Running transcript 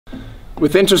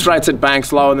With interest rates at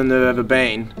banks lower than they've ever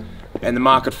been, and the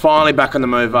market finally back on the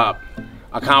move up,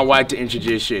 I can't wait to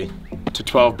introduce you to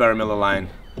 12 Berrimilla Lane.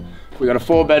 We've got a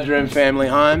 4-bedroom family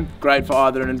home, great for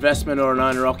either an investment or an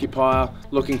owner-occupier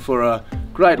looking for a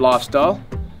great lifestyle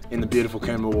in the beautiful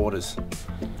Coomer waters.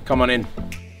 Come on in.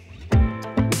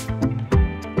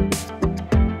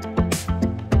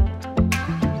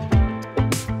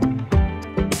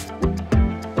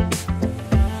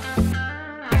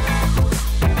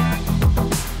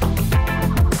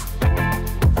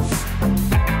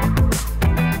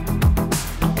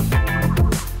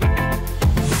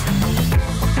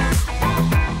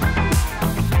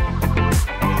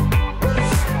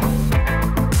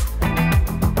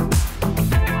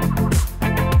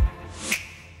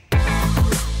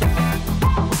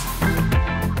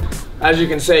 As you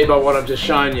can see by what I've just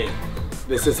shown you,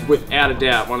 this is without a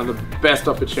doubt one of the best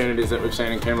opportunities that we've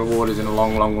seen in Coomer waters in a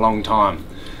long time.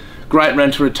 Great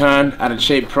rent to return at a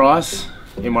cheap price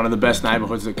in one of the best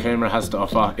neighbourhoods that Coomer has to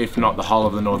offer, if not the whole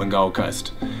of the northern Gold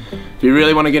Coast. If you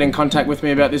really want to get in contact with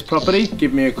me about this property,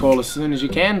 give me a call as soon as you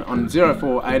can on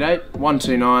 0488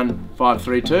 129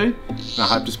 532, and I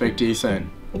hope to speak to you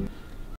soon.